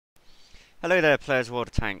Hello there players of World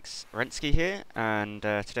of Tanks, Renski here, and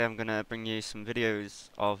today I'm going to bring you some videos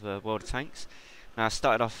of World of Tanks. Now I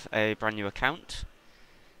started off a brand new account,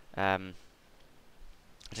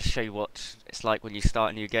 just show you what it's like when you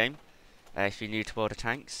start a new game, if you're new to World of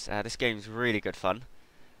Tanks. This game's really good fun.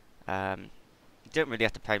 You don't really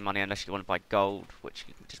have to pay money unless you want to buy gold, which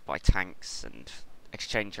you can just buy tanks and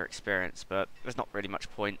exchange your experience, but there's not really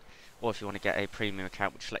much point, or if you want to get a premium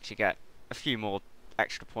account which lets you get a few more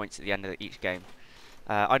extra points at the end of each game.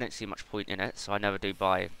 I don't see much point in it, so I never do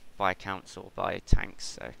buy accounts or buy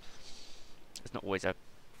tanks, so there's not always a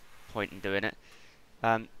point in doing it.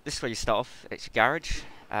 This is where you start off. It's your garage.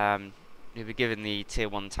 You'll be given the tier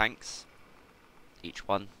 1 tanks, each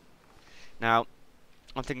one. Now,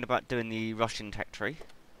 I'm thinking about doing the Russian tech tree,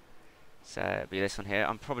 so it'll be this one here.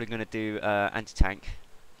 I'm probably going to do anti-tank,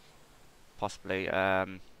 possibly, or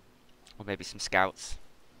maybe some scouts.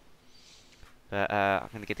 But I'm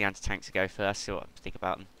going to give the anti-tanks a go first, see what I think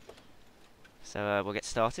about them. So we'll get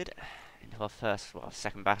started into our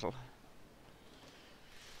second battle.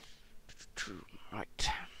 Right.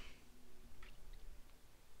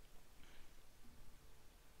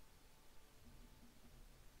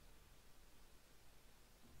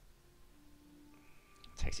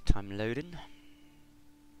 Takes its time loading.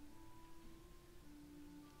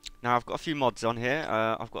 Now I've got a few mods on here.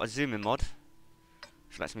 I've got a zoom in mod,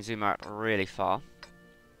 which lets me zoom out really far.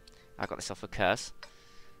 I got this off of Curse.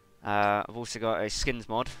 I've also got a skins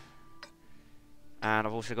mod, and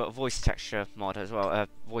I've also got a voice texture mod as well, a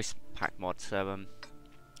voice pack mod, so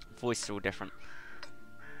voices are all different.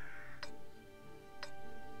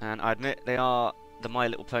 And I admit they are the My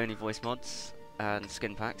Little Pony voice mods and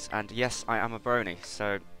skin packs, and yes, I am a brony,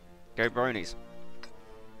 so go bronies.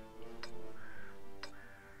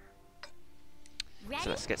 So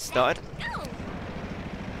let's get started.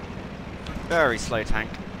 Very slow tank.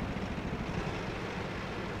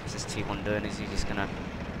 What's this T1 doing? Is he just gonna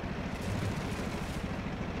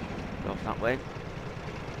go off that way?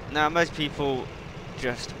 Now most people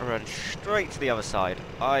just run straight to the other side.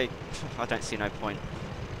 I don't see no point.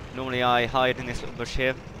 Normally I hide in this little bush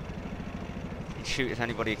here and shoot if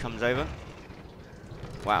anybody comes over.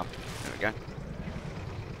 Wow, there we go.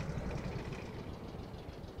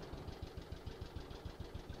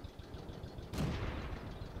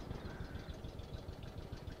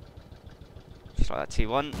 Just like that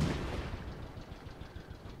T1.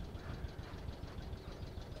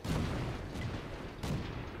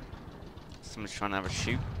 Someone's trying to have a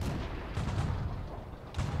shoot.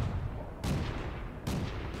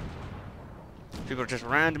 People are just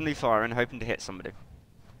randomly firing, hoping to hit somebody.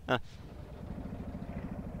 Huh.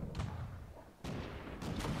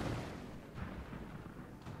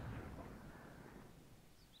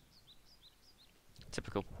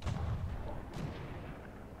 Typical.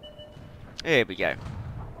 Here we go.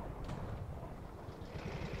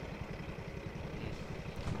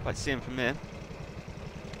 I see him from here.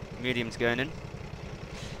 Medium's going in,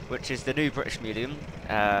 which is the new British medium.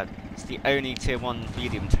 It's the only tier 1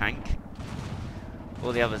 medium tank.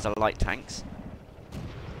 All the others are light tanks.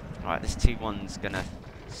 Alright, this T1's gonna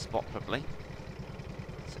spot probably.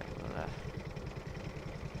 So we'll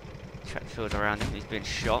check the field around him. He's being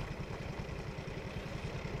shot.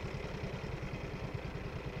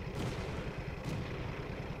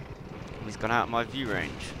 He's gone out of my view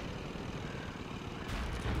range.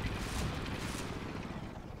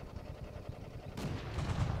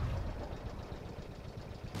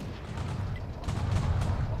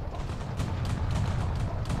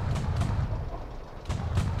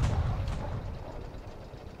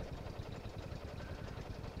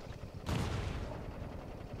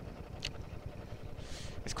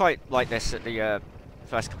 It's quite like this at the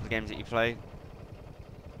first couple of games that you play.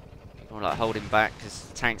 You want to like hold him back because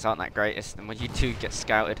the tanks aren't that greatest, and when you do get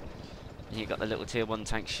scouted and you got the little tier 1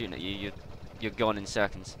 tank shooting at you, you're gone in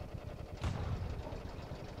seconds.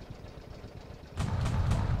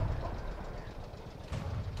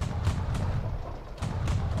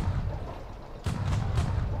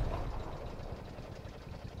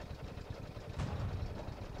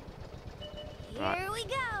 Here we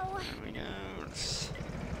go. There we go.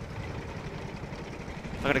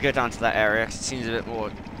 I'm gonna go down to that area because it seems a bit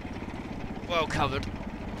more well covered.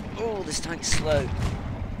 Oh, this tank's slow.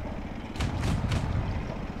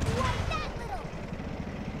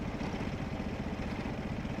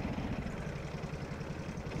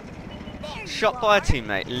 Shot by a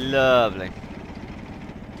teammate. Lovely.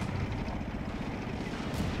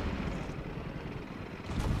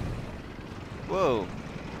 Whoa.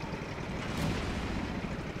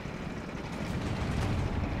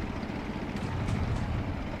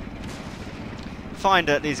 find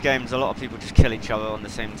at these games a lot of people just kill each other on the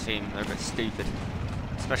same team. They're a bit stupid,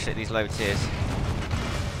 especially at these low tiers.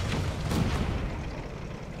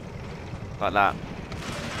 Like that.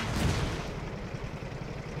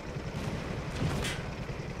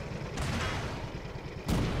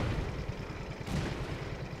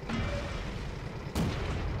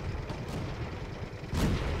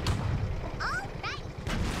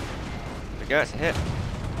 There we go, it's a hit.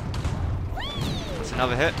 That's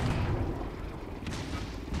another hit.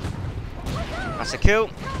 That's a kill.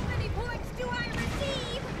 How many points do I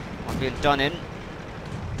receive? I'm being done in.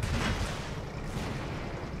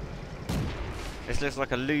 This looks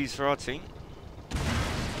like a lose for our team.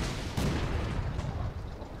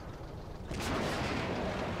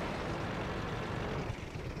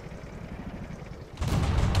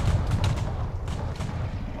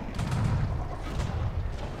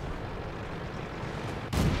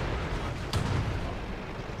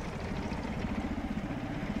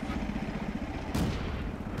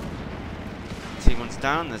 T1's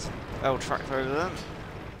down, there's L tractor over there.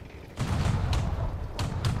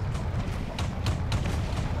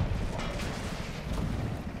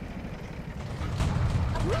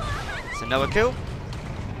 It's another kill.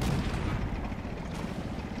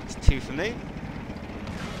 It's 2 for me.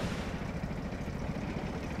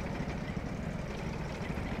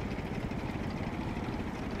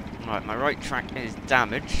 Right, my right track is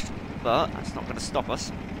damaged, but that's not going to stop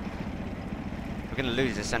us. We're going to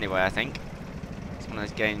lose this anyway, I think. It's one of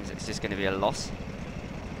those games that's just going to be a loss.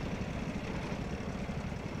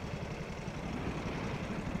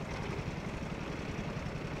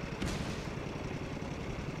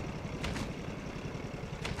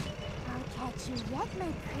 I'll catch you yet, my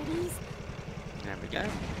pretties. There we go.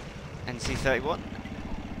 NC31.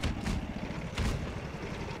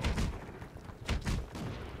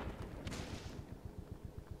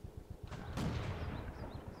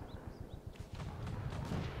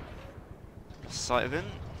 Sight of him.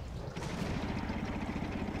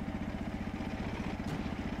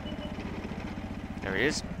 There he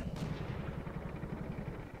is.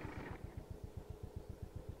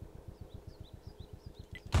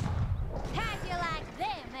 How'd you like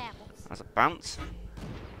them apples? That's a bounce.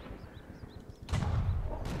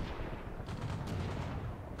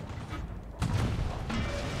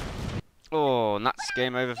 Oh, and that's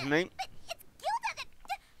game over for me. Are you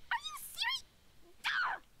serious?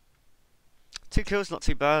 2 kills, not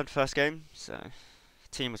too bad, first game. So,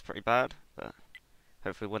 team was pretty bad, but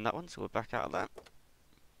hopefully win that one, so we're back out of that.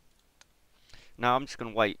 Now I'm just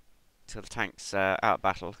going to wait till the tank's out of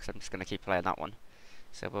battle, because I'm just going to keep playing that one.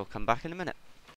 So we'll come back in a minute.